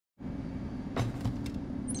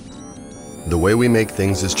The way we make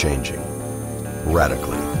things is changing,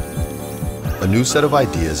 radically. A new set of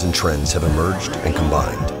ideas and trends have emerged and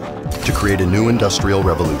combined to create a new industrial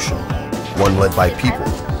revolution, one led by people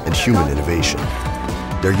and human innovation.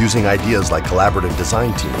 They're using ideas like collaborative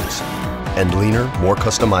design teams and leaner, more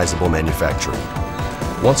customizable manufacturing.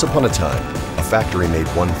 Once upon a time, a factory made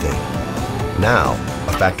one thing. Now,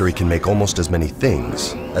 a factory can make almost as many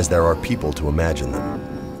things as there are people to imagine them.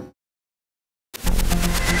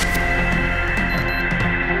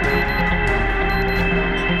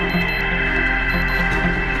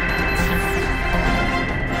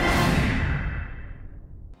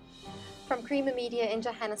 From Creamer Media in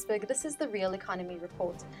Johannesburg, this is the Real Economy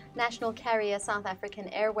Report. National carrier South African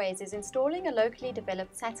Airways is installing a locally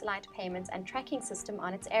developed satellite payment and tracking system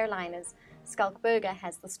on its airliners. Schalk Burger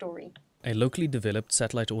has the story. A locally developed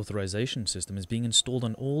satellite authorization system is being installed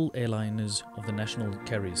on all airliners of the national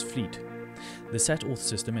carrier's fleet. The SatAuth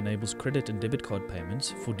system enables credit and debit card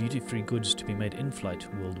payments for duty-free goods to be made in-flight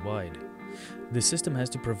worldwide. The system has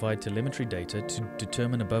to provide telemetry data to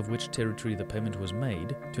determine above which territory the payment was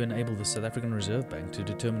made to enable the South African Reserve Bank to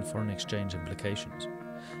determine foreign exchange implications.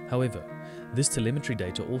 However, this telemetry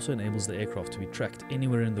data also enables the aircraft to be tracked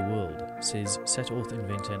anywhere in the world, says SatAuth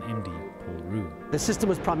inventor and MD Paul Roux. The system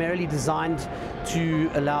was primarily designed to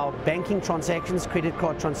allow banking transactions, credit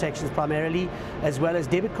card transactions primarily, as well as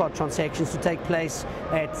debit card transactions to take place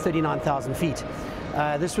at 39,000 feet.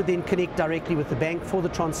 This would then connect directly with the bank for the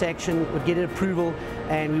transaction, would get an approval,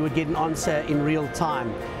 and we would get an answer in real time.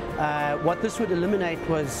 What this would eliminate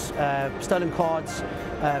was stolen cards,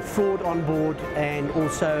 fraud on board, and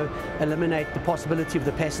also eliminate the possibility of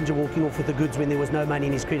the passenger walking off with the goods when there was no money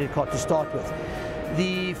in his credit card to start with.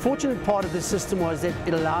 The fortunate part of this system was that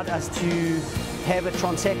it allowed us to have a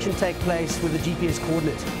transaction take place with a GPS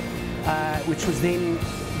coordinate, which was then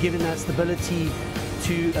giving us the ability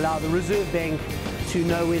to allow the Reserve Bank to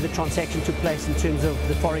know where the transaction took place in terms of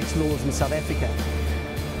the forex laws in South Africa.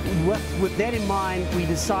 With that in mind, we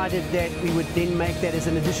decided that we would then make that as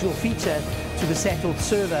an additional feature to the SatAuth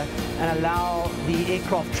server and allow the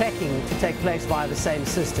aircraft tracking to take place via the same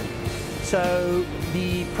system. So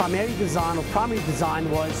the primary design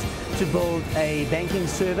was to build a banking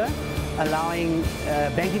server allowing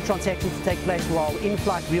banking transactions to take place while in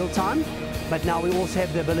flight real time, but now we also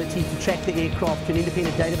have the ability to track the aircraft to an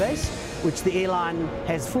independent database, which the airline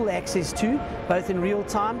has full access to, both in real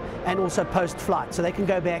time and also post-flight. So they can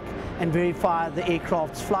go back and verify the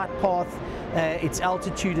aircraft's flight path, its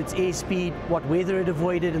altitude, its airspeed, what weather it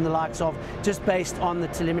avoided and the likes of, just based on the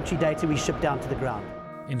telemetry data we ship down to the ground.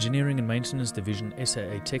 Engineering and Maintenance Division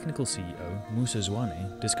SAA Technical CEO Musa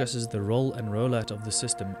Zwane discusses the role and rollout of the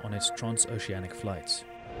system on its transoceanic flights.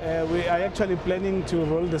 We are actually planning to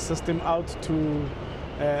roll the system out to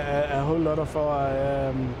a whole lot of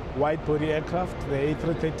our wide-body aircraft, the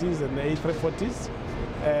A330s and the A340s.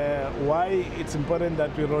 Why it's important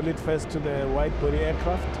that we roll it first to the wide-body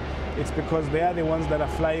aircraft? It's because they are the ones that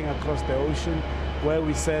are flying across the ocean, where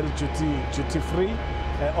we sell duty-free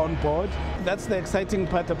on board. That's the exciting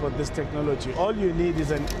part about this technology. All you need is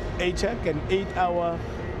an HAC, an 8-hour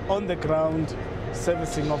on-the-ground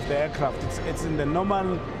servicing of the aircraft. It's in the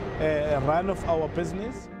normal run of our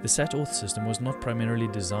business. The SatAuth system was not primarily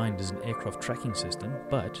designed as an aircraft tracking system,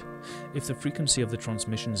 but if the frequency of the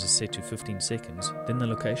transmissions is set to 15 seconds, then the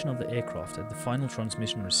location of the aircraft at the final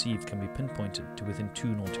transmission received can be pinpointed to within 2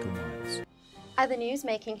 nautical miles. Other news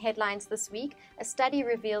making headlines this week: a study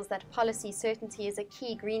reveals that policy certainty is a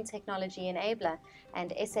key green technology enabler,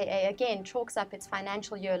 and SAA again chalks up its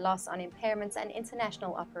financial year loss on impairments and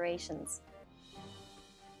international operations.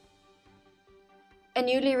 A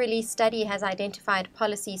newly released study has identified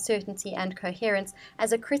policy certainty and coherence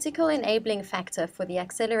as a critical enabling factor for the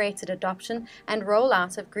accelerated adoption and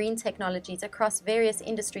rollout of green technologies across various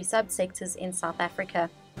industry subsectors in South Africa.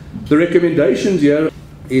 The recommendations here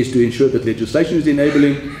is to ensure that legislation is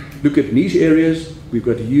enabling, look at niche areas. We've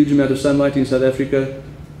got a huge amount of sunlight in South Africa.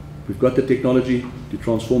 We've got the technology to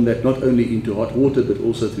transform that not only into hot water, but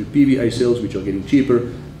also through PVA cells, which are getting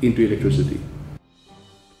cheaper, into electricity.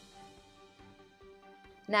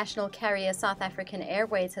 National carrier South African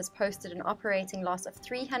Airways has posted an operating loss of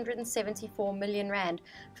 374 million rand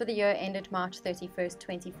for the year ended March 31st,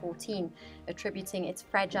 2014, attributing its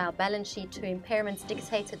fragile balance sheet to impairments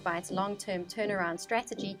dictated by its long-term turnaround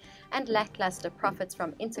strategy and lackluster profits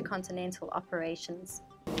from intercontinental operations.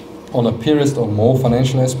 On a period or more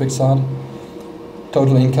financial aspect side,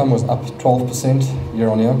 total income was up 12% year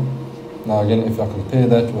on year. Now again, if I compare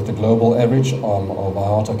that with the global average of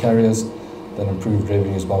our IATA carriers, then improved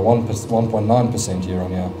revenues by 1.9% year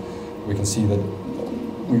on year. We can see that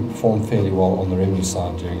we performed fairly well on the revenue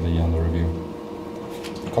side during the year under review.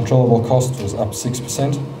 Controllable cost was up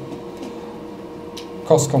 6%.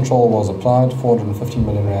 Cost control was applied. 450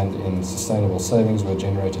 million rand in sustainable savings were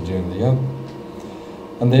generated during the year.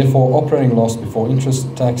 And therefore, operating loss before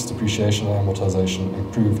interest, tax, depreciation and amortization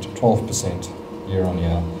improved 12% year on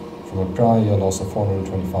year, from a prior year loss of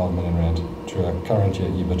 425 million rand to a current year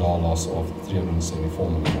EBITDA loss of 374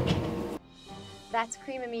 million rand. That's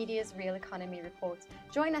Creamer Media's Real Economy Report.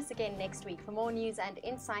 Join us again next week for more news and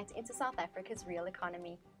insight into South Africa's real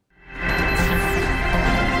economy.